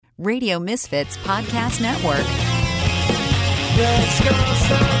Radio Misfits Podcast Network. Let's go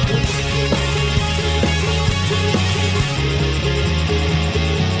something.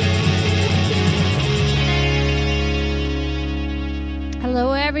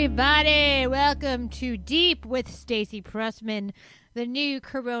 Hello, everybody. Welcome to Deep with Stacey Prussman, the new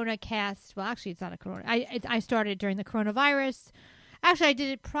Corona cast. Well, actually, it's not a Corona. I started during the coronavirus. Actually, I did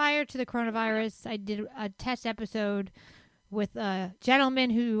it prior to the coronavirus. I did a test episode with a gentleman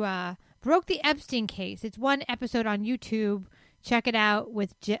who broke the Epstein case. It's one episode on YouTube. Check it out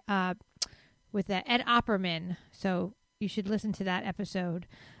with Ed Opperman. So you should listen to that episode.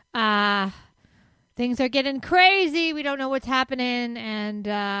 Things are getting crazy. We don't know what's happening, and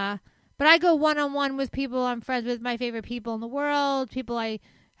but I go one-on-one with people I'm friends with, my favorite people in the world, people I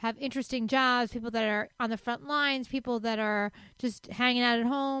have interesting jobs, people that are on the front lines, people that are just hanging out at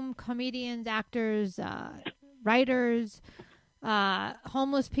home, comedians, actors, writers,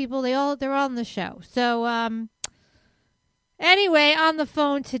 homeless people. They're all on the show. So anyway, on the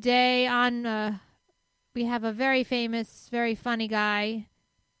phone today, we have a very famous, very funny guy.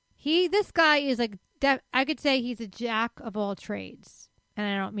 This guy is like, I could say he's a jack of all trades. And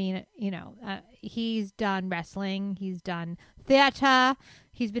I don't mean it, he's done wrestling, he's done theater,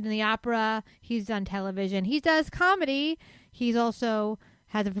 he's been in the opera, he's done television, he does comedy. He's also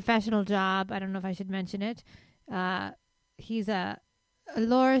has a professional job. I don't know if I should mention it. He's a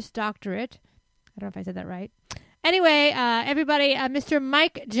Loris Doctorate. I don't know if I said that right. Anyway, everybody, Mr.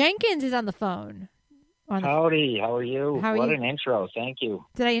 Mike Jenkins is on the phone. Howdy, how are you? What an intro, thank you.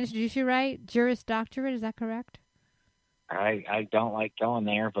 Did I introduce you right? Juris Doctorate, is that correct? I don't like going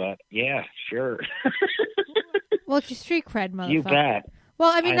there, but yeah, sure. Well, it's your street cred, motherfucker. You bet.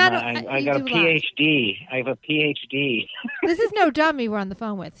 Well, I mean, I got a PhD. I have a PhD. This is no dummy we're on the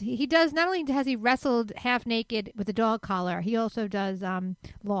phone with. He does, not only has he wrestled half naked with a dog collar, he also does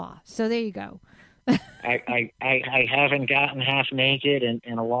law. So there you go. I haven't gotten half naked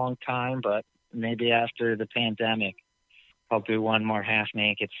in a long time, but maybe after the pandemic, I'll do one more half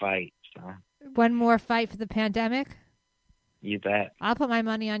naked fight. So. One more fight for the pandemic? You bet. I'll put my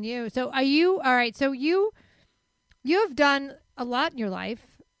money on you. So are you, all right, so you have done a lot in your life,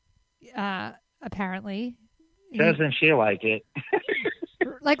 apparently. Doesn't feel like it.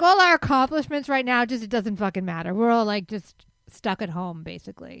 Like all our accomplishments right now, it doesn't fucking matter. We're all like just stuck at home,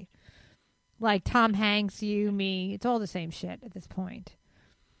 basically. Like Tom Hanks, you, me, it's all the same shit at this point.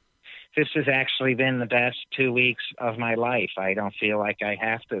 This has actually been the best 2 weeks of my life. I don't feel like I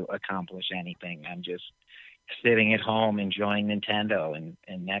have to accomplish anything. I'm just sitting at home enjoying Nintendo and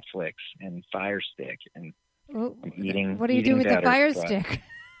Netflix and Fire Stick and eating. What do you do with the Fire Stick?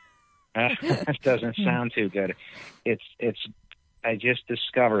 It doesn't sound too good. I just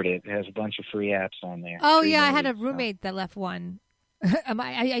discovered it. It has a bunch of free apps on there. Oh yeah, I had a roommate that left one.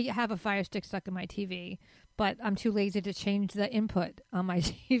 I have a Fire Stick stuck in my TV, but I'm too lazy to change the input on my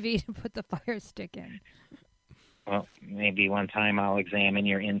TV to put the Fire Stick in. Well, maybe one time I'll examine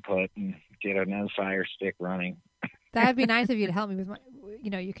your input and get another Fire Stick running. That'd be nice of you to help me with my.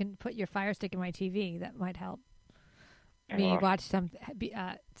 You can put your Fire Stick in my TV. That might help me watch some.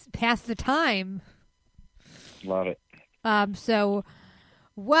 Pass the time. Love it. So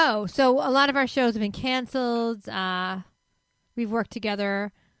a lot of our shows have been canceled. We've worked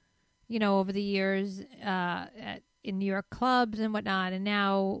together, over the years in New York clubs and whatnot, and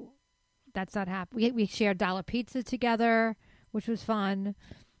now that's not happening. We shared dollar pizza together, which was fun,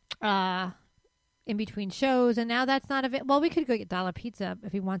 in between shows, and now that's not available. Well, we could go get dollar pizza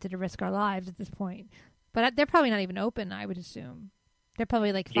if we wanted to risk our lives at this point, but they're probably not even open, I would assume. They're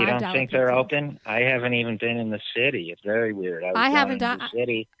probably like $5. You don't think they're open? I haven't even been in the city. It's very weird. I haven't done the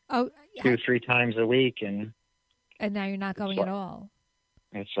city 2-3 times a week, and now you're not going at all.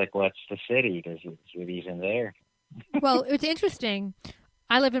 It's like, what's the city? Is it even there? Well, it's interesting.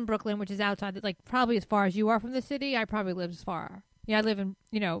 I live in Brooklyn, which is outside, like probably as far as you are from the city. I probably live as far. Yeah, I live in,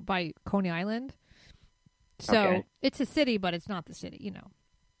 by Coney Island. So It's a city, but it's not the city,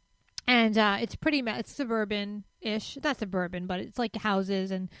 And it's it's suburban-ish. It's not suburban, but it's like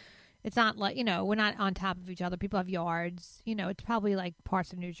houses, and it's not like, we're not on top of each other. People have yards. It's probably like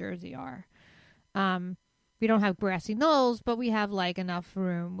parts of New Jersey are. We don't have grassy knolls, but we have like enough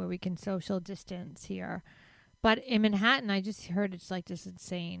room where we can social distance here. But in Manhattan, I just heard it's like just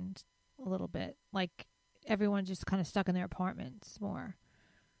insane a little bit. Like everyone's just kind of stuck in their apartments more.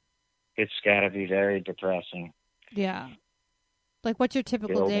 It's got to be very depressing. Yeah. Like, what's your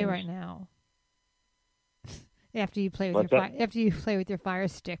typical day right now? After you play with your Fire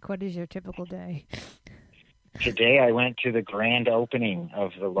Stick, what is your typical day? Today I went to the grand opening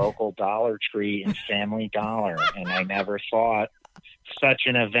of the local Dollar Tree and Family Dollar, and I never thought such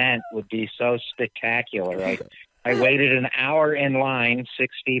an event would be so spectacular. I waited an hour in line,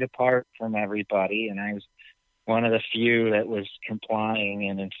 6 feet apart from everybody, and I was one of the few that was complying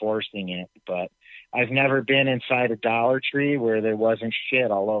and enforcing it. But I've never been inside a Dollar Tree where there wasn't shit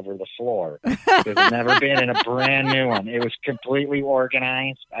all over the floor. I've never been in a brand new one. It was completely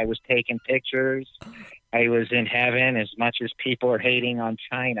organized. I was taking pictures. I was in heaven. As much as people are hating on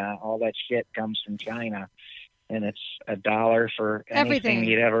China, all that shit comes from China. And it's $1 for anything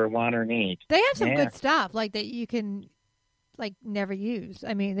you'd ever want or need. They have some good stuff like that you can like never use.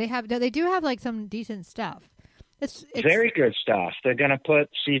 I mean, they do have like some decent stuff. It's very good stuff. They're going to put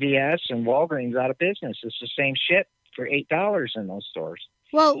CVS and Walgreens out of business. It's the same shit for $8 in those stores.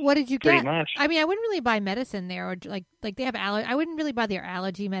 Well, what did you get? Pretty much. I mean, I wouldn't really buy medicine there, or like they have I wouldn't really buy their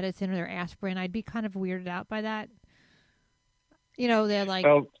allergy medicine or their aspirin. I'd be kind of weirded out by that. You know, they're like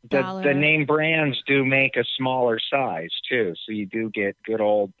the name brands do make a smaller size too, so you do get good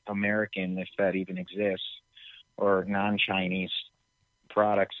old American, if that even exists, or non-Chinese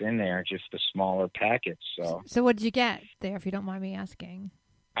products in there, just the smaller packets. So what did you get there, if you don't mind me asking?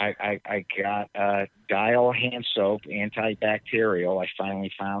 I got Dial hand soap, antibacterial. I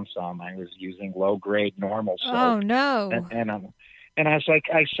finally found some. I was using low-grade normal soap. Oh, no. And I was like,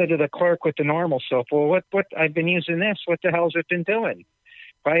 I said to the clerk with the normal soap, well, what I've been using this. What the hell's it been doing?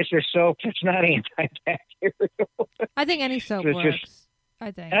 Why is there soap that's not antibacterial? I think any soap works. I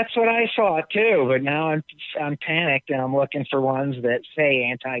think that's what I thought too. But now I'm panicked and I'm looking for ones that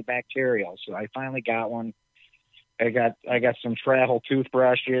say antibacterial. So I finally got one. I got some travel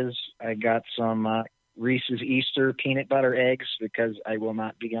toothbrushes. I got some Reese's Easter peanut butter eggs because I will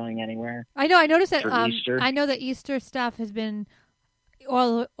not be going anywhere. I know. I noticed that. Easter. I know that Easter stuff has been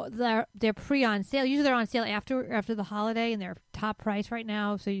they're on sale. Usually they're on sale after the holiday and they're top price right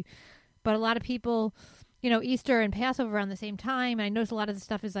now. But a lot of people, you know, Easter and Passover around the same time. And I noticed a lot of the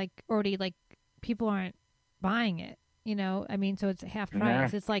stuff is like already like people aren't buying it. You know, I mean, so it's half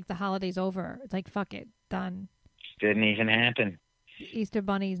price. Yeah. It's like the holiday's over. It's like fuck it, done. Didn't even happen. The Easter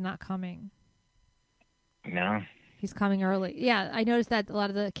Bunny's not coming. No. He's coming early. Yeah, I noticed that a lot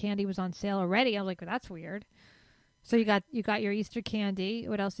of the candy was on sale already. I was like, well, that's weird. So you got your Easter candy.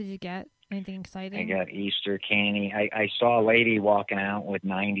 What else did you get? Anything exciting? I got Easter candy. I saw a lady walking out with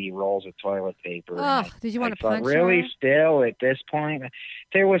 90 rolls of toilet paper. Oh, did you want to punch really her? Still, at this point,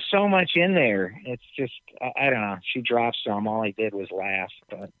 there was so much in there. It's just, I don't know. She dropped some. All I did was laugh.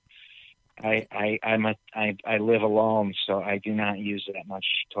 But I live alone, so I do not use that much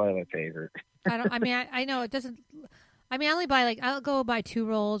toilet paper. I know it doesn't. I mean, I'll go buy 2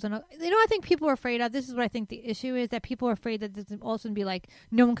 rolls, and I think people are afraid of. This is what I think the issue is, that people are afraid that this will all of a sudden be like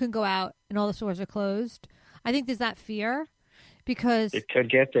no one can go out and all the stores are closed. I think there's that fear because it could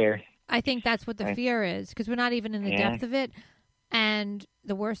get there. I think that's what the fear is, because we're not even in the depth of it and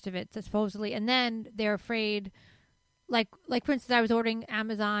the worst of it supposedly, and then they're afraid. Like for instance, I was ordering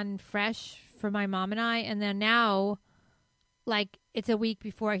Amazon Fresh for my mom and I, and then now, like, it's a week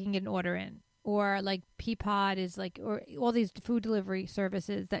before I can get an order in. Or like Peapod is like, or all these food delivery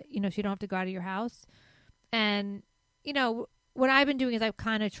services that, you know, so you don't have to go out of your house. And, you know, what I've been doing is I've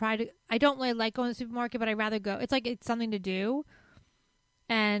kind of tried to, I don't really like going to the supermarket, but I'd rather go. It's like, it's something to do.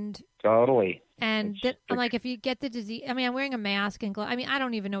 And totally. And I'm like, if you get the disease, I mean, I'm wearing a mask and I mean, I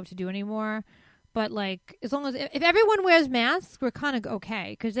don't even know what to do anymore. But like, as long as, if everyone wears masks, we're kind of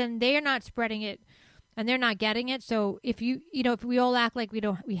okay. Because then they are not spreading it. And they're not getting it. So if if we all act like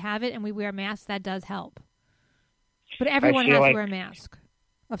we have it and we wear masks, that does help. But everyone has to wear a mask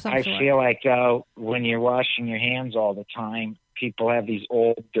of some sort. I feel like when you're washing your hands all the time, people have these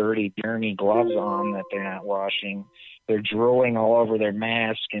old, dirty gloves on that they're not washing. They're drooling all over their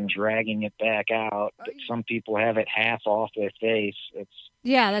mask and dragging it back out. Some people have it half off their face.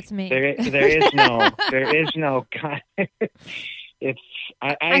 Yeah, that's me. There is no. It's.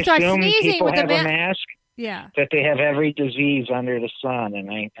 I assume people have a mask. Yeah. That they have every disease under the sun,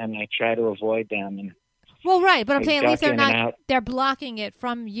 and I try to avoid them. And well, right, but I'm saying at least they're not. They're blocking it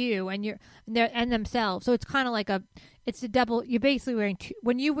from you and themselves. So it's kind of like it's a double. You're basically wearing two.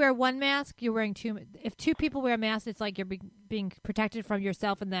 When you wear one mask, you're wearing 2. If 2 people wear masks, it's like you're being protected from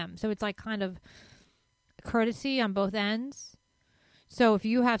yourself and them. So it's like kind of courtesy on both ends. So if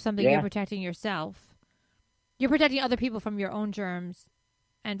you have something, you're protecting yourself. You're protecting other people from your own germs,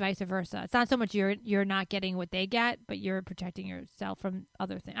 and vice versa. It's not so much you're not getting what they get, but you're protecting yourself from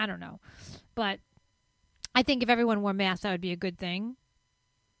other things. I don't know, but I think if everyone wore masks, that would be a good thing.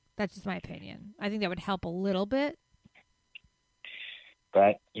 That's just my opinion. I think that would help a little bit.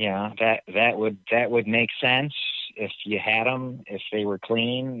 But yeah, that would make sense if you had them, if they were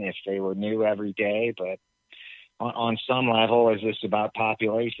clean, if they were new every day. But on some level, is this about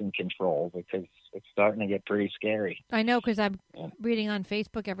population control? Because it's starting to get pretty scary. I know, because I'm reading on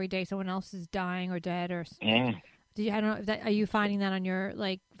Facebook every day someone else is dying or dead or. Yeah. I don't know. Are you finding that on your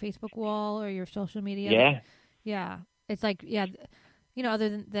like Facebook wall or your social media? Yeah. Yeah. It's like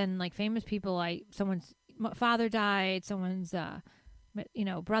other than like famous people, someone's father died, someone's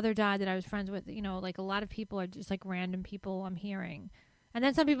brother died that I was friends with. Like a lot of people are just like random people I'm hearing. And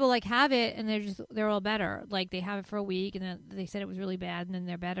then some people like have it and they're all better. Like they have it for a week and then they said it was really bad and then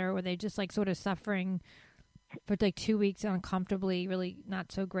they're better, or they just like sort of suffering for like 2 weeks uncomfortably, really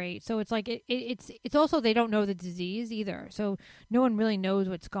not so great. So it's like it's also they don't know the disease either. So no one really knows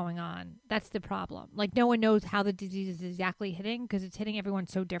what's going on. That's the problem. Like no one knows how the disease is exactly hitting because it's hitting everyone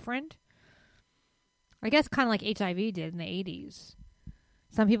so different. I guess kind of like HIV did in the 80s.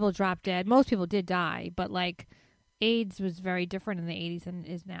 Some people dropped dead. Most people did die, but like AIDS was very different in the 80s than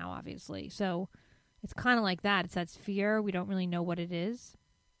it is now, obviously. So it's kind of like that. It's that fear. We don't really know what it is.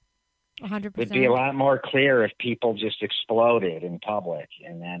 100%. It'd be a lot more clear if people just exploded in public,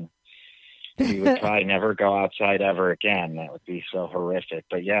 and then we would probably never go outside ever again. That would be so horrific.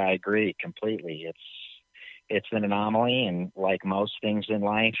 But yeah, I agree completely. It's an anomaly, and like most things in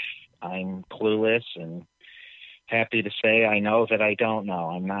life, I'm clueless and happy to say I know that I don't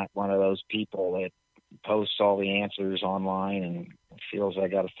know. I'm not one of those people that posts all the answers online and feels I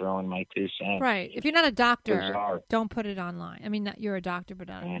got to throw in my 2 cents. Right. If you're not a doctor, Bizarre. don't put it online. I mean, you're a doctor, but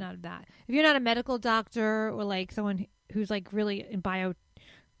not that. If you're not a medical doctor or like someone who's like really in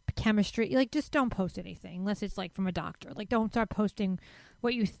biochemistry, like just don't post anything unless it's like from a doctor. Like don't start posting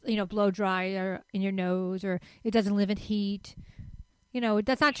what blow dry or in your nose, or it doesn't live in heat.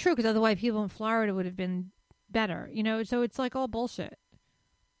 That's not true because otherwise people in Florida would have been better. So it's like all bullshit.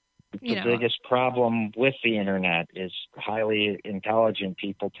 The biggest problem with the internet is highly intelligent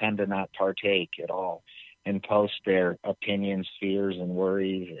people tend to not partake at all and post their opinions, fears, and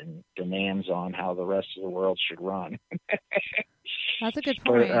worries and demands on how the rest of the world should run. That's a good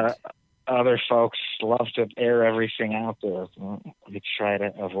point. But, other folks love to air everything out there. We try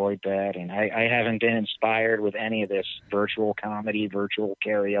to avoid that. And I haven't been inspired with any of this virtual comedy, virtual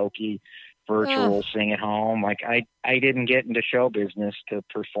karaoke, virtual sing at home. Like I didn't get into show business to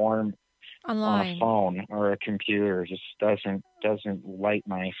perform online on a phone or a computer. It just doesn't light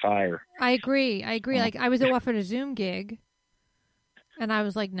my fire. I agree. Like I was offered a Zoom gig and I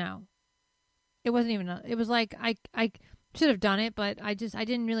was like, no. It wasn't even it was like I should have done it, but I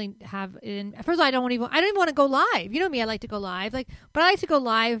didn't really have it in. First of all, I don't even want to go live. You know me, I like to go live. But I like to go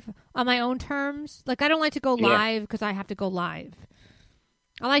live on my own terms. Like I don't like to go live because I have to go live.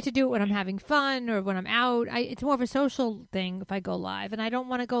 I like to do it when I'm having fun or when I'm out. It's more of a social thing if I go live, and I don't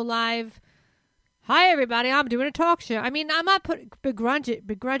want to go live. Hi, everybody! I'm doing a talk show. I mean, I'm not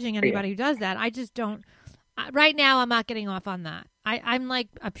begrudging anybody who does that. I just don't. Right now, I'm not getting off on that. I'm like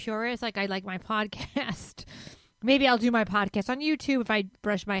a purist. Like I like my podcast. Maybe I'll do my podcast on YouTube if I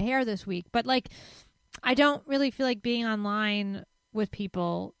brush my hair this week. But like, I don't really feel like being online with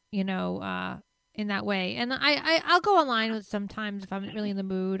people, in that way. And I'll go online with sometimes if I'm really in the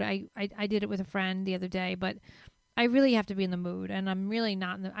mood. I did it with a friend the other day, but I really have to be in the mood, and I'm really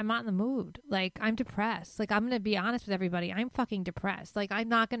not I'm not in the mood. Like I'm depressed. Like I'm going to be honest with everybody. I'm fucking depressed. Like I'm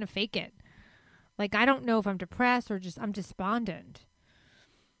not going to fake it. Like I don't know if I'm depressed or just I'm despondent.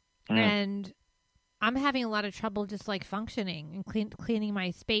 And I'm having a lot of trouble just like functioning and cleaning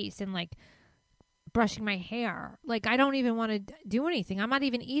my space and like brushing my hair. Like I don't even want to do anything. I'm not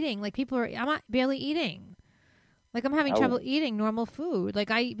even eating. Like I'm not barely eating. Like I'm having trouble eating normal food.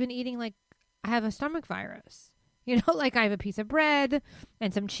 Like I've been eating like I have a stomach virus. Like I have a piece of bread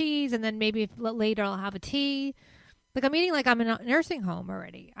and some cheese, and then maybe later I'll have a tea. Like I'm eating like I'm in a nursing home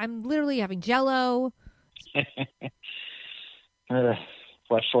already. I'm literally having Jell-O.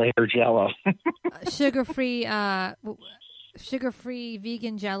 What flavor Jell-O? sugar-free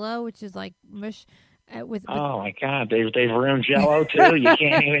vegan Jell-O, which is like mush. With oh my God, they've ruined Jell-O too. You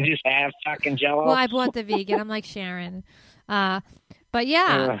can't even just have fucking Jell-O. Well, I bought the vegan. I'm like Sharon, but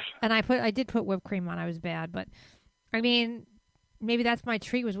yeah, and I did put whipped cream on. I was bad, but I mean, maybe that's my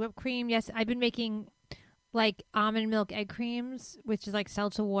treat was whipped cream. Yes, I've been making like almond milk egg creams, which is like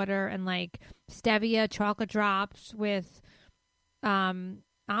seltzer water and like stevia chocolate drops with almond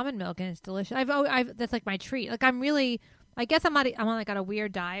milk, and it's delicious. That's like my treat. Like I guess I'm on like on a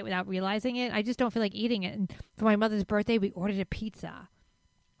weird diet without realizing it. I just don't feel like eating it. And for my mother's birthday, we ordered a pizza.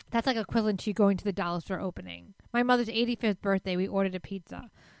 That's like equivalent to going to the dollar store opening. My mother's 85th birthday, we ordered a pizza.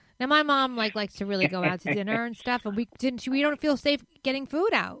 Now my mom likes to really go out to dinner and stuff, and we don't feel safe getting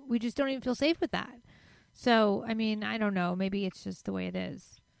food out. We just don't even feel safe with that. So I mean, I don't know. Maybe it's just the way it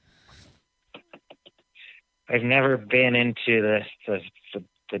is. I've never been into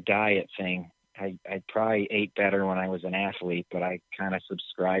the diet thing. I probably ate better when I was an athlete, but I kind of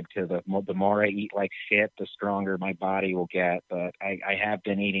subscribe to the more I eat like shit, the stronger my body will get. But I have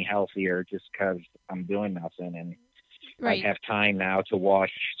been eating healthier just because I'm doing nothing, and Right. I have time now to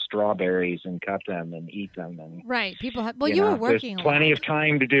wash strawberries and cut them and eat them. And Right. People have. Well, you were working. There's plenty of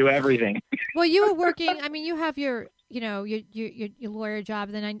time to do everything. Well, you were working. I mean, you have your, your lawyer job.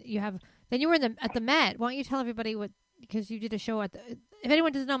 Then you were at the Met. Why don't you tell everybody what? Because you did a show at the. If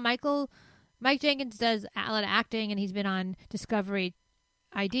anyone doesn't know, Mike Jenkins does a lot of acting, and he's been on Discovery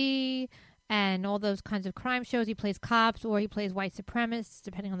ID and all those kinds of crime shows. He plays cops or he plays white supremacists,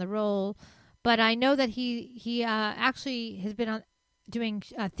 depending on the role. But I know that he actually has been on doing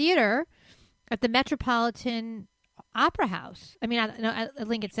theater at the Metropolitan Opera House. I mean, at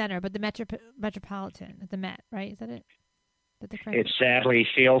Lincoln Center, but the Metropolitan at the Met, right? Is that it? Is that the correct? It sadly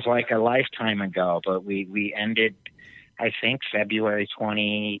feels like a lifetime ago, but we ended, I think, February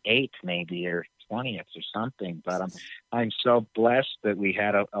 28th, maybe, or 20th or something. But I'm so blessed that we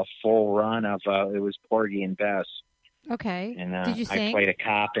had a full run of it was Porgy and Bess. Okay. And did you sing? I played a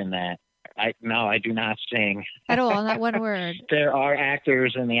cop in that. No, I do not sing at all. Not one word. There are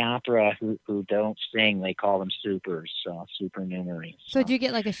actors in the opera who don't sing. They call them supers, supernumerary. So do you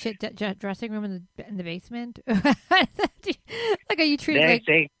get like a shit dressing room in the basement? Like, are you treated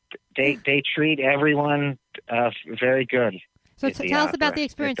they treat everyone very good. So tell us about the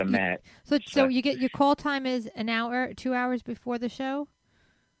experience. At the Met. So you get your call time is an hour, 2 hours before the show?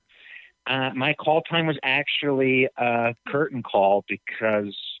 My call time was actually a curtain call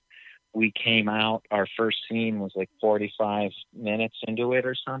because we came out, our first scene was like 45 minutes into it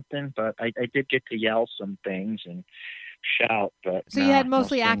or something, but I did get to yell some things and shout. But so you had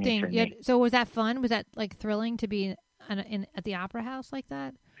mostly acting. So was that fun? Was that like thrilling to be at the opera house like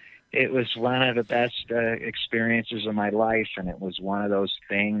that? It was one of the best experiences of my life, and it was one of those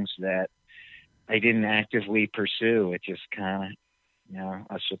things that I didn't actively pursue. It just kind of,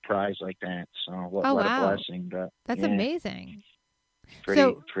 a surprise like that. So what a blessing! But that's amazing.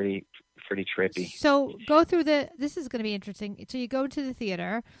 Pretty trippy. So go through this is going to be interesting. So you go to the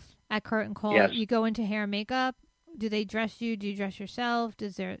theater at curtain call. Yes. You go into hair and makeup. Do they dress you? Do you dress yourself?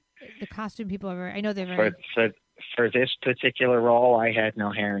 The costume people are very, I know they're very... For this particular role, I had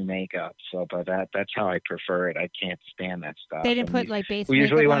no hair and makeup, but that's how I prefer it. I can't stand that stuff. They didn't put like base makeup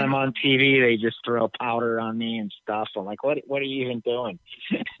usually when on? I'm on TV, they just throw powder on me and stuff. I'm like, what are you even doing?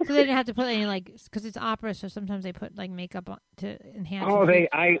 So they didn't have to put any because it's opera, so sometimes they put like makeup on to enhance. Oh,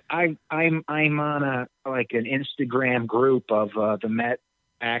 I'm on an Instagram group of the Met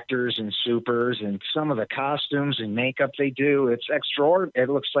actors and supers, and some of the costumes and makeup they do, it's extraordinary.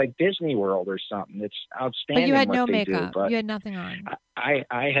 It looks like Disney World or something. It's outstanding. But you had what no they makeup. Do, but you had nothing on.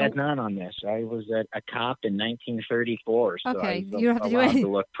 I had none on this. I was a cop in 1934, so okay. I was you don't have to do allowed anything. to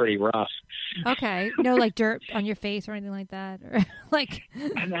look pretty rough. Okay, no like dirt on your face or anything like that, or like.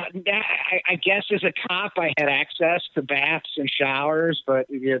 I guess as a cop, I had access to baths and showers, but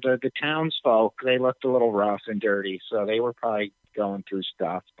the townsfolk, they looked a little rough and dirty, so they were probably going through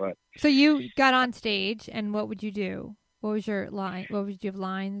stuff. But so you got on stage, and what would you do? What was your line? Did you have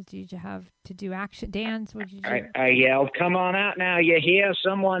lines? Did you have to do action dance? What did you do? I yelled, "Come on out now! You hear?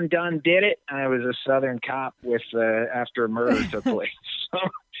 Someone done did it!" I was a Southern cop with after a murder took place, so,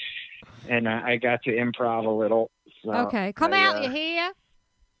 and I got to improv a little. So okay, come out! You hear?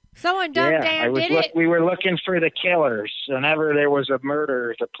 Someone done did it. We were looking for the killers. Whenever there was a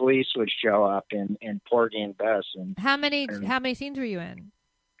murder, the police would show up in Porgy and Bess. And how many scenes were you in?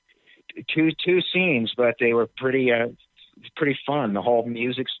 Two scenes, but they were pretty fun. The whole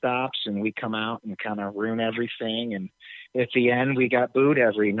music stops, and we come out and kind of ruin everything. And at the end, we got booed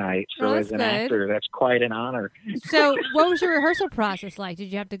every night. So as an actor, that's quite an honor. So what was your rehearsal process like?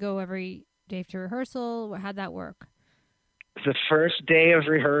 Did you have to go every day to rehearsal? How'd that work? The first day of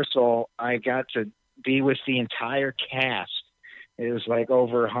rehearsal, I got to be with the entire cast. It was like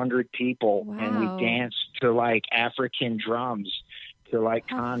over 100 people, wow. And we danced to like African drums to like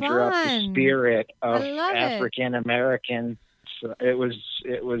conjure up the fun. spirit of African American. So it was.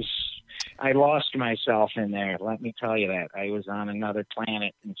 I lost myself in there. Let me tell you that. I was on another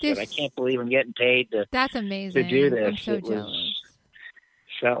planet and said, I can't believe I'm getting paid to. That's amazing. To do this. I'm so jealous.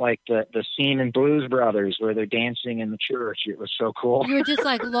 Felt like the scene in Blues Brothers where they're dancing in the church. It was so cool. You were just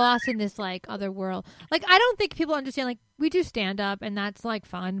like lost in this like other world. Like I don't think people understand. Like we do stand up and that's like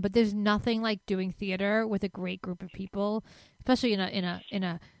fun, but there's nothing like doing theater with a great group of people, especially in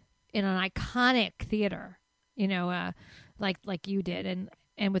an iconic theater. You know, like you did,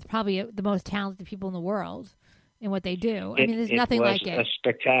 and with probably the most talented people in the world in what they do. I mean, there's nothing like it. A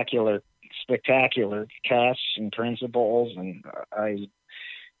spectacular spectacular casts and principals, and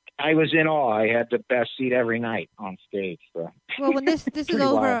I was in awe. I had the best seat every night on stage. So. Well, when this is Pretty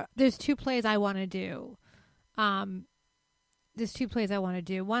over, wild. there's two plays I want to do. There's two plays I want to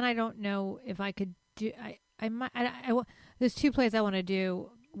do. One, I don't know if I could do. I might. There's two plays I want to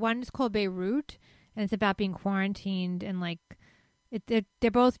do. One is called Beirut, and it's about being quarantined and like.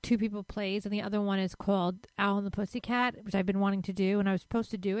 They're both two people plays, and the other one is called Owl and the Pussycat, which I've been wanting to do, and I was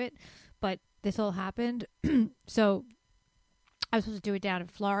supposed to do it, but this all happened. So I was supposed to do it down in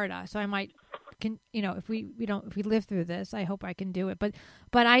Florida. So I might, if we live through this, I hope I can do it. But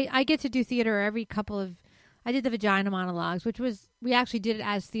I get to do theater every couple of. I did the Vagina monologues, which was we actually did it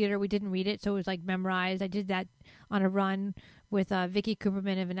as theater. We didn't read it, so it was like memorized. I did that on a run with Vicky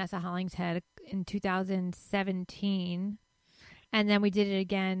Cooperman and Vanessa Hollingshead in 2017. And then we did it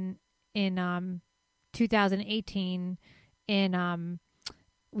again in 2018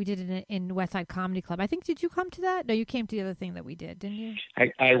 we did it in West Side Comedy Club. I think, did you come to that? No, you came to the other thing that we did, didn't you?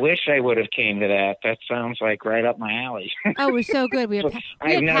 I wish I would have came to that. That sounds like right up my alley. Oh, it was so good.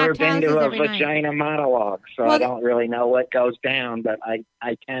 I've never been to a vagina monologue, so I don't really know what goes down, but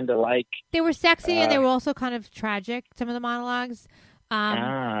I tend to like... They were sexy and they were also kind of tragic, some of the monologues.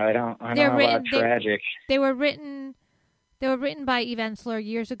 I don't know about tragic. They were written by Eve Ensler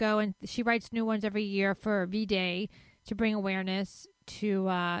years ago, and she writes new ones every year for V-Day to bring awareness to,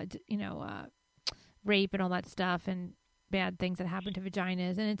 rape and all that stuff and bad things that happen to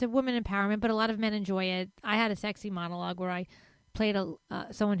vaginas. And it's a women empowerment, but a lot of men enjoy it. I had a sexy monologue where I played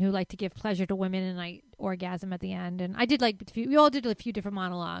someone who liked to give pleasure to women, and I orgasm at the end. And I did we all did a few different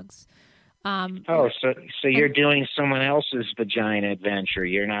monologues. So you're doing someone else's vagina adventure.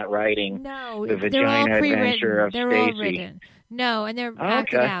 You're not writing the vagina adventure of Stacey. They're all written. No, and they're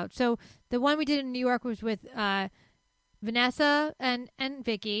acted out. So the one we did in New York was with Vanessa and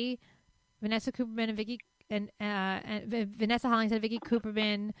Vicky, Vanessa Cooperman and Vicky, and Vanessa Hollingshead, Vicky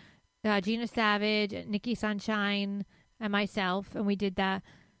Cooperman, Gina Savage, Nikki Sunshine, and myself, and we did the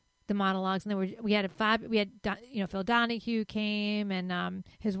monologues, and we had Phil Donahue came, and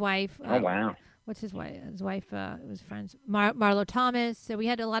his wife. Oh wow! What's his wife? His wife was friends Marlo Thomas. So we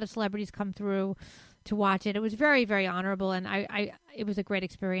had a lot of celebrities come through to watch it. It was very, very honorable, and it was a great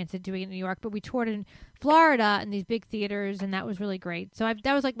experience at doing it in New York. But we toured in Florida in these big theaters, and that was really great. So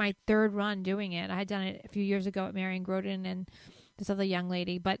that was like my third run doing it. I had done it a few years ago at Marion Groden and this other young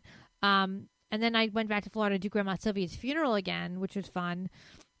lady, but and then I went back to Florida to do Grandma Sylvia's funeral again, which was fun.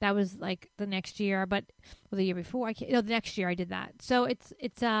 That was like the next year, the year before. The next year I did that. So it's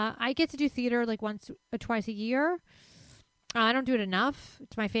I get to do theater like once or twice a year. I don't do it enough.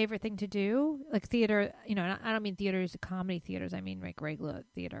 It's my favorite thing to do. Like theater, I don't mean theaters, comedy theaters. I mean like regular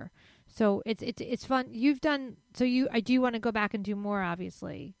theater. So it's fun. You've done I do want to go back and do more.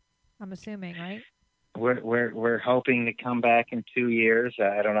 Obviously, I'm assuming, right? We're hoping to come back in 2 years.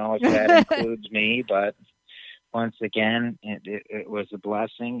 I don't know if that includes me, but once again, it was a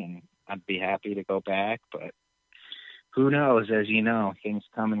blessing, and I'd be happy to go back. But who knows? As you know, things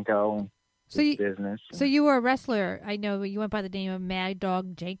come and go. Business. So you were a wrestler. I know you went by the name of Mad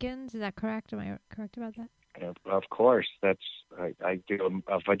Dog Jenkins. Is that correct? Am I correct about that? Of course. I do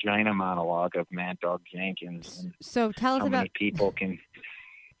a vagina monologue of Mad Dog Jenkins. So tell us how about many people can.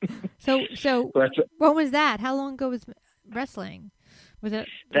 So what was that? How long ago was wrestling? Was it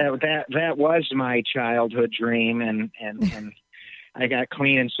that was my childhood dream, and I got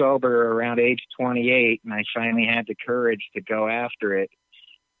clean and sober around age 28, and I finally had the courage to go after it.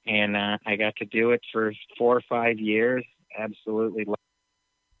 And I got to do it for 4 or 5 years. Absolutely.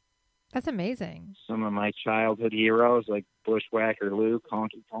 That's amazing. Some of my childhood heroes like Bushwhacker Luke,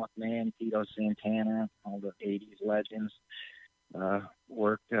 Honky Tonk Man, Tito Santana, all the 80s legends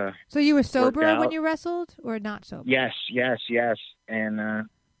worked. So you were sober when you wrestled, or not sober? Yes. And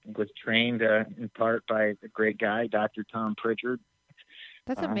was trained in part by a great guy, Dr. Tom Pritchard.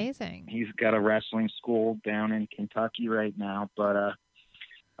 That's amazing. He's got a wrestling school down in Kentucky right now, but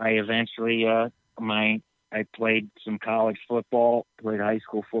I eventually, I played some college football, played high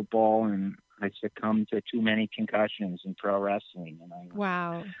school football, and I succumbed to too many concussions in pro wrestling, and I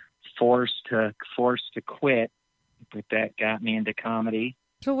was forced to quit. But that got me into comedy.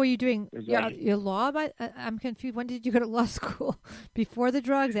 So, were you doing your law? But I'm confused. When did you go to law school? Before the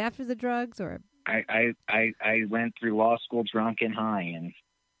drugs, after the drugs, or? I went through law school drunk and high, and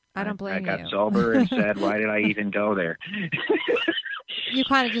I don't blame you. I got sober and said, "Why did I even go there?" You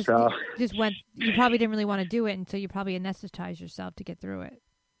kind of just went. You probably didn't really want to do it, and so you probably anesthetized yourself to get through it.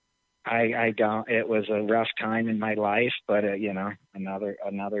 I don't. It was a rough time in my life, but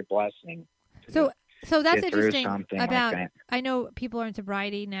another blessing. So So that's get through interesting something about, like that. I know people are in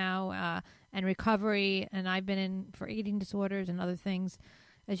sobriety now and recovery, and I've been in for eating disorders and other things.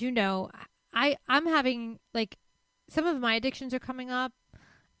 As you know, I'm having, like, some of my addictions are coming up,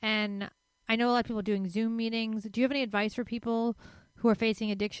 and I know a lot of people are doing Zoom meetings. Do you have any advice for people who are facing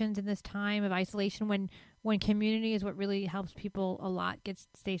addictions in this time of isolation when community is what really helps people a lot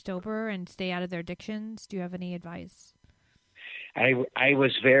stay sober and stay out of their addictions? Do you have any advice? I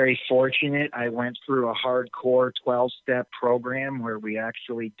was very fortunate. I went through a hardcore 12-step program where we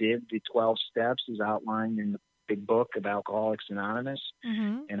actually did the 12 steps as outlined in the big book of Alcoholics Anonymous.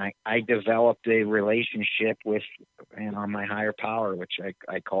 Mm-hmm. And I developed a relationship with, my higher power, which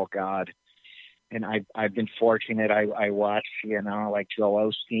I call God. And I've been fortunate. I watch, like Joel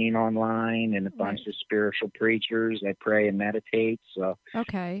Osteen online and a bunch of spiritual preachers. I pray and meditate. So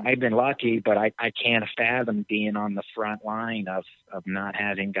okay, I've been lucky, but I can't fathom being on the front line of not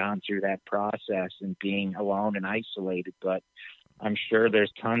having gone through that process and being alone and isolated. But I'm sure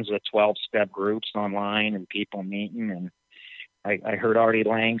there's tons of 12-step groups online and people meeting. And I heard Artie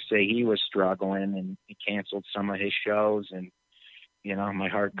Lang say he was struggling and he canceled some of his shows. And my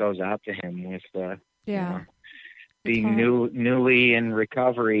heart goes out to him with, being newly in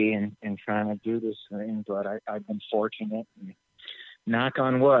recovery and trying to do this thing. But I've been fortunate. And knock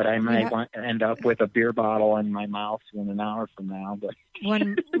on wood, I might end up with a beer bottle in my mouth in an hour from now. But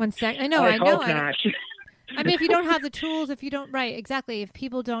one sec. I know. Hope not. I mean, if you don't have the tools, right, exactly. If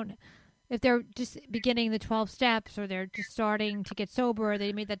people don't, if they're just beginning the 12 steps or they're just starting to get sober,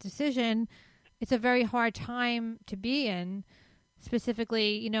 they made that decision, it's a very hard time to be in.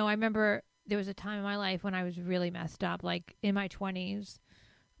 Specifically, I remember there was a time in my life when I was really messed up, like in my 20s.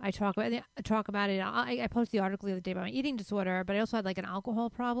 I talk about it. I posted the article the other day about my eating disorder, but I also had like an alcohol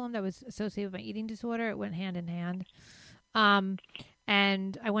problem that was associated with my eating disorder. It went hand in hand.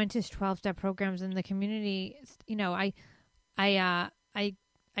 And I went to 12-step programs in the community. I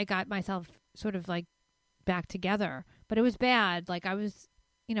got myself sort of like back together, but it was bad. Like I was,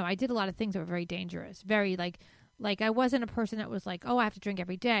 I did a lot of things that were very dangerous, very like I wasn't a person that was like, oh, I have to drink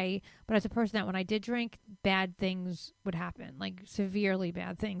every day. But I was a person that when I did drink, bad things would happen, like severely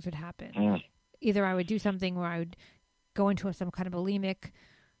bad things would happen. Mm. Either I would do something where I would go into some kind of bulimic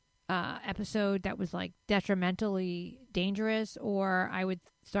episode that was like detrimentally dangerous, or I would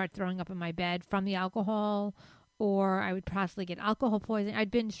start throwing up in my bed from the alcohol, or I would possibly get alcohol poisoning. I'd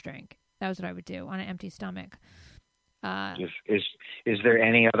binge drink. That was what I would do on an empty stomach. Is there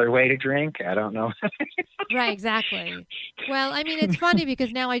any other way to drink? I don't know. Right, exactly. Well, I mean, it's funny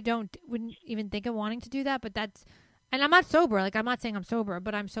because now I wouldn't even think of wanting to do that, but and I'm not sober. Like, I'm not saying I'm sober,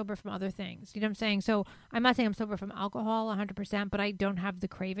 but I'm sober from other things. You know what I'm saying? So I'm not saying I'm sober from alcohol 100%, but I don't have the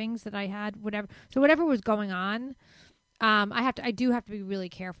cravings that I had, whatever. So whatever was going on, I do have to be really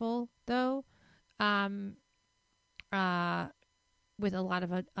careful though, with a lot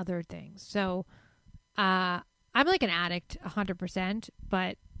of other things. So, I'm like an addict 100%,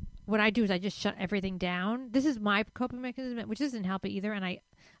 but what I do is I just shut everything down. This is my coping mechanism, which doesn't help it either. And I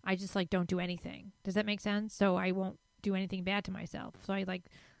just like don't do anything. Does that make sense? So I won't do anything bad to myself. So I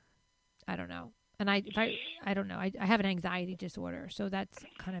don't know. And I don't know. I have an anxiety disorder. So that's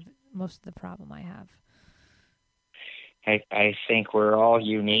kind of most of the problem I have. I think we're all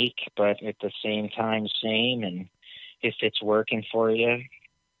unique, but at the same time, same. And if it's working for you,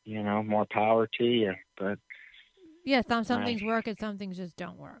 more power to you. But yeah, some things work and some things just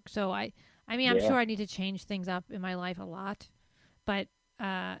don't work. So I'm sure I need to change things up in my life a lot. But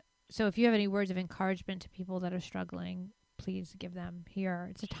so if you have any words of encouragement to people that are struggling, please give them here.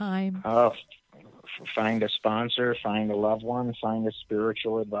 It's a time. Oh, find a sponsor, find a loved one, find a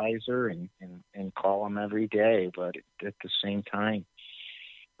spiritual advisor, and call them every day. But at the same time,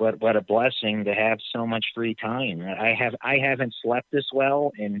 what a blessing to have so much free time. I haven't slept this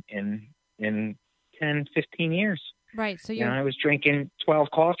well in 10, 15 years. Right. So I was drinking 12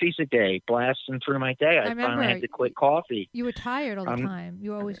 coffees a day, blasting through my day. I finally had to quit coffee. You were tired all the time.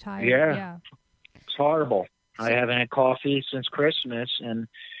 You were always tired. Yeah. It's horrible. I haven't had coffee since Christmas, and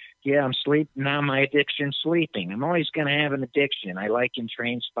I'm sleeping now. My addiction's sleeping. I'm always going to have an addiction. I like in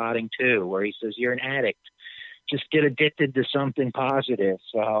Train Spotting too, where he says you're an addict. Just get addicted to something positive.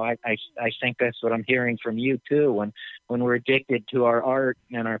 So I think that's what I'm hearing from you too. When we're addicted to our art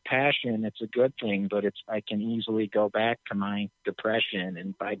and our passion, it's a good thing. But I can easily go back to my depression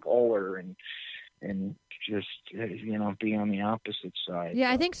and bipolar and just be on the opposite side.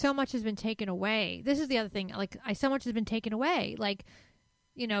 Yeah, I think so much has been taken away. This is the other thing. Like so much has been taken away. Like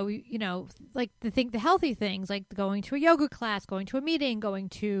like the healthy things, like going to a yoga class, going to a meeting, going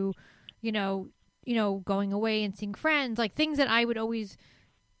to going away and seeing friends, like things that I would always,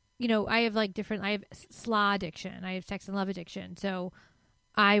 I have like different. I have SLA addiction. I have sex and love addiction. So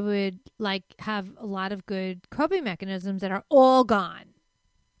I would like have a lot of good coping mechanisms that are all gone.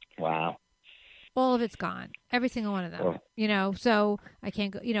 Wow. All of it's gone. Every single one of them. Cool. So I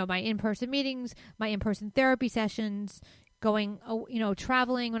can't go, my in-person meetings, my in-person therapy sessions, going,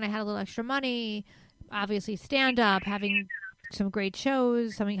 traveling when I had a little extra money, obviously stand-up, having some great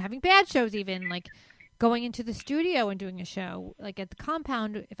shows, having bad shows even, like going into the studio and doing a show, like at the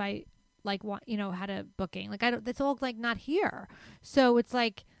compound if I like had a booking. Like that's all like not here. So it's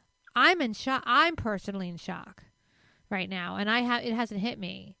like I'm in shock. I'm personally in shock right now, and it hasn't hit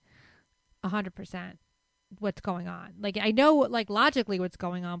me 100% what's going on. Like I know like logically what's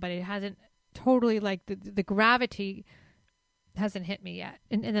going on, but it hasn't totally like the gravity hasn't hit me yet.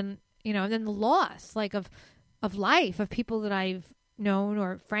 And then and then the loss like of life, of people that I've known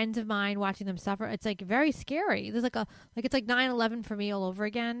or friends of mine, watching them suffer. It's like very scary. There's it's like 9/11 for me all over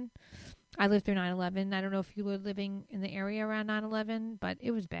again. I lived through 9/11. I don't know if you were living in the area around 9/11, but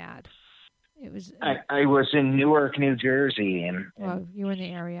it was bad. It was. I was in Newark, New Jersey, and you were in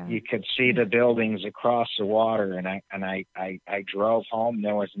the area. You could see the buildings across the water, and I drove home.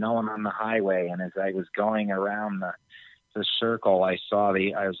 There was no one on the highway, and as I was going around the circle, I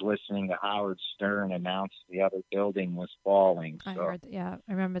was listening to Howard Stern announce the other building was falling. So I heard, I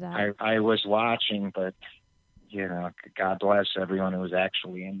remember that. I was watching, but God bless everyone who was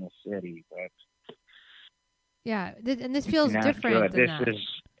actually in the city. But yeah, and this feels different. This that.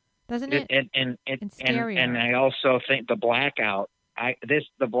 is. Doesn't it? And scarier. And I also think the blackout.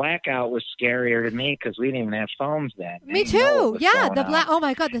 The blackout was scarier to me because we didn't even have phones then. Me too. Yeah, oh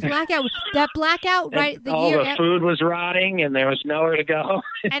my God, this blackout. That blackout, right? All the food was rotting, and there was nowhere to go.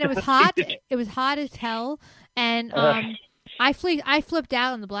 And it was hot. It was hot as hell. And I flipped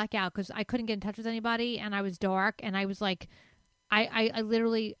out on the blackout because I couldn't get in touch with anybody, and I was dark, and I was like, I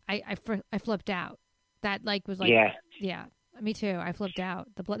literally flipped out. That like was like yeah. Me too. I flipped out.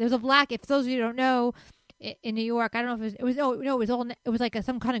 There's a black. If those of you who don't know, in New York, I don't know if it was like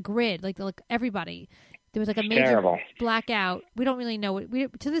some kind of grid. Like everybody, there was like a major blackout. We don't really know.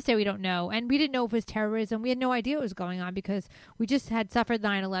 To this day we don't know, and we didn't know if it was terrorism. We had no idea what was going on because we just had suffered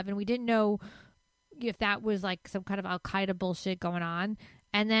 9/11. We didn't know if that was like some kind of Al Qaeda bullshit going on.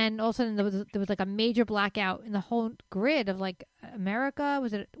 And then all of a sudden there was like a major blackout in the whole grid of like America.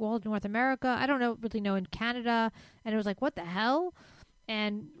 Was it all of North America? I don't really know, in Canada. And it was like, what the hell?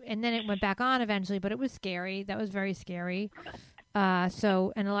 And then it went back on eventually, but it was scary. That was very scary. And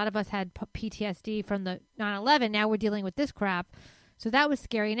a lot of us had PTSD from the 9/11. Now we're dealing with this crap. So that was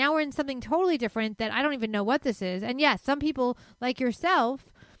scary. Now we're in something totally different that I don't even know what this is. And yes, some people like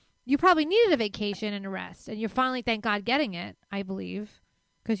yourself, you probably needed a vacation and a rest. And you're finally, thank God, getting it, I believe.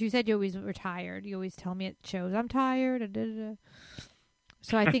 Because you said you always were tired. You always tell me at shows, I'm tired.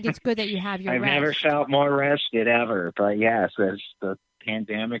 So I think it's good that you have your I've rest. never felt more rested ever. But yes, as the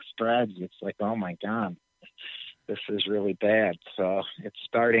pandemic spreads, it's like, oh my God, this is really bad. So it's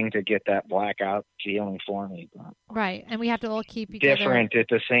starting to get that blackout feeling for me. Right. And we have to all keep each different other. At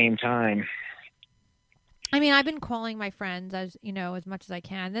the same time. I mean, I've been calling my friends as much as I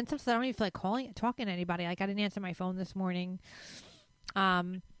can. Then sometimes I don't even feel like talking to anybody. Like I didn't answer my phone this morning.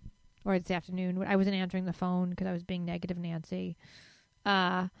 Or this afternoon. I wasn't answering the phone because I was being negative Nancy.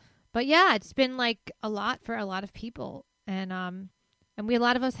 But yeah, it's been like a lot for a lot of people. And a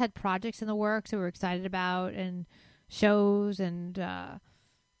lot of us had projects in the works that we're excited about, and shows and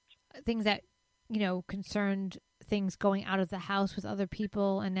things that, concerned things going out of the house with other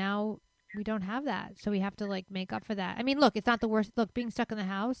people. And now we don't have that. So we have to like make up for that. I mean, look, it's not the worst. Look, being stuck in the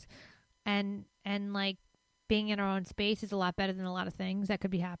house and like, being in our own space is a lot better than a lot of things that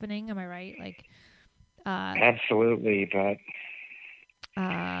could be happening. Am I right? Like, absolutely, but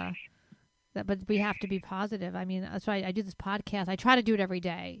we have to be positive. I mean, that's why I do this podcast. I try to do it every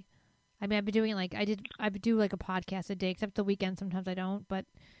day. I mean, I've been doing I do like a podcast a day, except the weekend. Sometimes I don't, but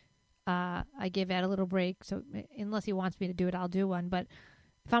I give Ed a little break. So unless he wants me to do it, I'll do one. But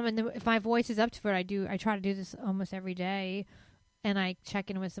if my voice is up for it, I try to do this almost every day. And I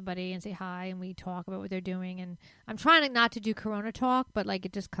check in with somebody and say hi, and we talk about what they're doing. And I'm trying not to do Corona talk, but like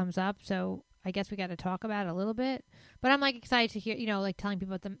it just comes up. So I guess we got to talk about it a little bit. But I'm like excited to hear, like telling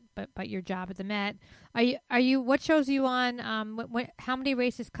people about your job at the Met. Are you? What shows are you on? How many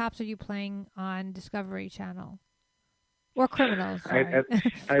racist cops are you playing on Discovery Channel? Or criminals?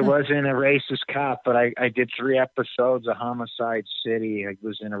 I was in a racist cop, but I did 3 episodes of Homicide City. I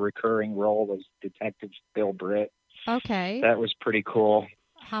was in a recurring role as Detective Bill Britt. Okay. That was pretty cool.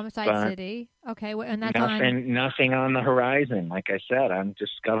 Homicide City. Okay, and that's nothing on the horizon. Like I said, I'm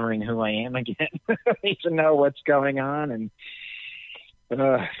discovering who I am again. I need to know what's going on, and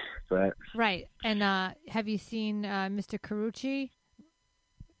But Right. And have you seen Mr. Carucci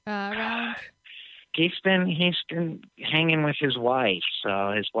around? He's been hanging with his wife,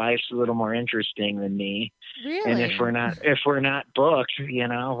 so his wife's a little more interesting than me. Really? And if we're not booked,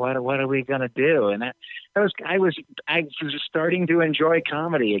 what are we gonna do? And I was starting to enjoy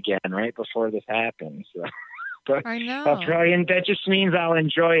comedy again right before this happened. So, but I know. I'll try, and that just means I'll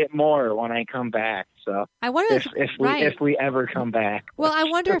enjoy it more when I come back. So I wonder if we ever come back. Well, I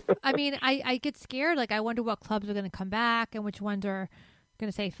wonder if I get scared. Like I wonder what clubs are going to come back and which ones are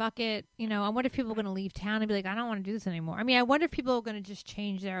going to say fuck it. I wonder if people are going to leave town and be like, I don't want to do this anymore. I wonder if people are going to just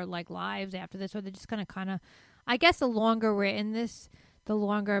change their lives after this, or they're just going to kind of. I guess the longer we're in this, the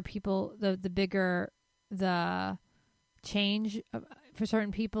longer people, the bigger the change for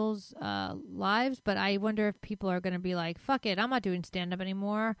certain people's lives. But I wonder if people are going to be like, fuck it, I'm not doing stand up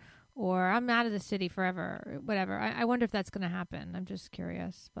anymore, or I'm out of the city forever, or whatever. I wonder if that's going to happen. I'm just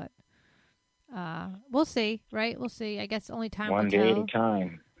curious, but. We'll see, right? We'll see. I guess only time will tell. One day at a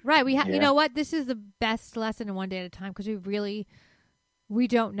time. Right. You know what? This is the best lesson in one day at a time because we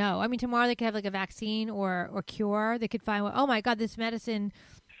don't know. Tomorrow they could have like a vaccine or cure. They could find, oh my God, this medicine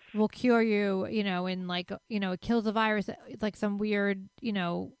will cure you, in it kills the virus. It's like some weird,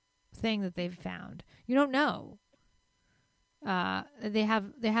 thing that they've found. You don't know. They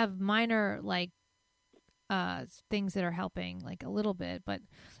have minor things that are helping a little bit,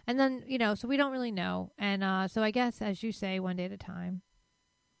 and then so we don't really know, and so I guess as you say, one day at a time.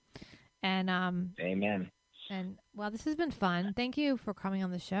 And amen. And well, this has been fun. Thank you for coming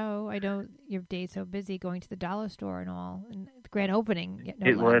on the show. I know your day's so busy going to the dollar store and all, and the grand opening.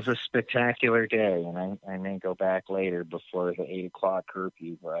 It was a spectacular day, and I may go back later before the 8:00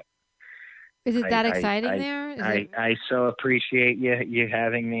 curfew, but. Is it that exciting there? I so appreciate you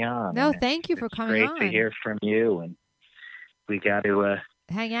having me on. No, thank you for coming on. It's great to hear from you, and we got to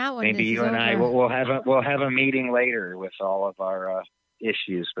hang out. When maybe you and I we'll have a meeting later with all of our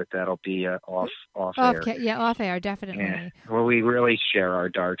issues, but that'll be off air. Yeah, off air, definitely. Yeah. Well, we really share our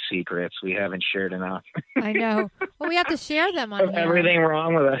dark secrets. We haven't shared enough. I know. Well, we have to share them on here. Everything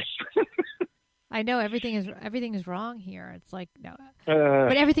wrong with us. I know everything is wrong here. It's like no,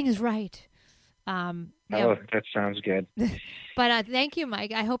 but everything is right. Yeah. Oh, that sounds good. But thank you,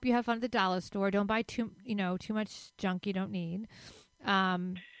 Mike. I hope you have fun at the dollar store. Don't buy too much junk you don't need. I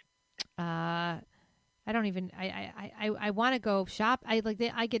don't even. I want to go shop. I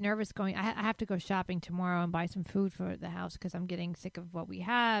get nervous going. I have to go shopping tomorrow and buy some food for the house because I'm getting sick of what we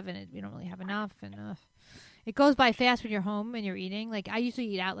have and we don't really have enough. And it goes by fast when you're home and you're eating. I usually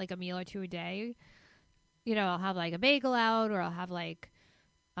eat out a meal or two a day. I'll have a bagel out, or I'll have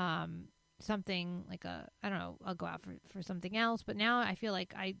something I don't know, I'll go out for something else. But now I feel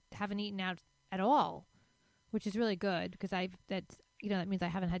like I haven't eaten out at all, which is really good because that means I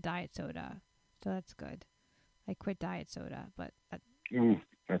haven't had diet soda, so that's good. I quit diet soda, but that's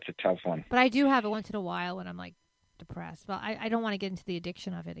a tough one. But I do have it once in a while when I'm depressed. Well, I don't want to get into the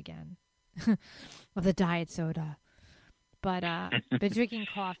addiction of it again, of the diet soda. But been drinking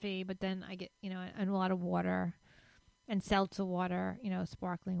coffee, but then I get and a lot of water. And seltzer water,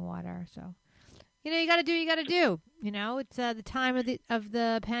 sparkling water. So, you got to do. It's the time of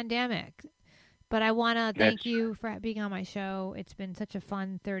the pandemic. But I want to thank you for being on my show. It's been such a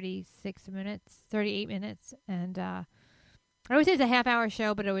fun 38 minutes. And I always say it's a half-hour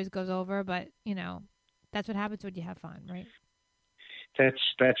show, but it always goes over. But, that's what happens when you have fun, right?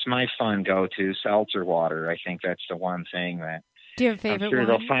 That's my fun go-to, seltzer water. I think that's the one thing that do you have a favorite I'm sure one?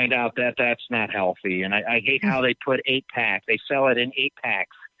 They'll find out that that's not healthy. And I hate how they put 8-pack. They sell it in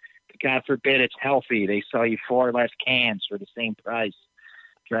 8-packs. God forbid it's healthy. They sell you 4 less cans for the same price.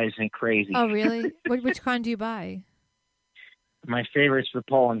 Drives me crazy. Oh, really? Which kind do you buy? My favorite's the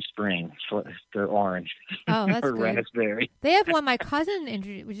Poland Spring. They're orange. Oh, that's or good. raspberry. They have one my cousin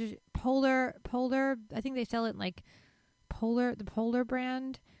introduced, which is Polar. I think they sell it in the Polar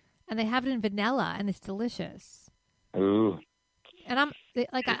brand. And they have it in vanilla, and it's delicious. Ooh. And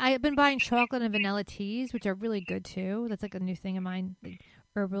I've been buying chocolate and vanilla teas, which are really good too. That's a new thing of mine,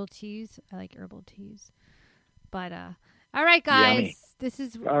 herbal teas. I like herbal teas. But all right, guys, Yummy. This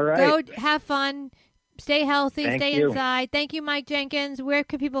is all right. Go have fun, stay healthy, stay inside. Thank you, Mike Jenkins. Where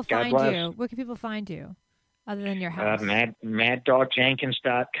can people find you? Where can people find you, other than your house?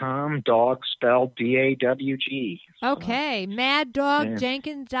 MaddDogJenkins.com. Dog spelled DAWG. Okay,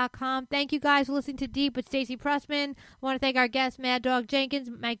 MaddDogJenkins.com. Thank you guys for listening to Deep with Stacey Prussman. I want to thank our guest, Mad Dog Jenkins,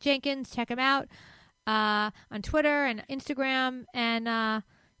 Mike Jenkins. Check him out on Twitter and Instagram. And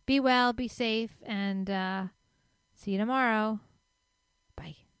be well, be safe, and see you tomorrow.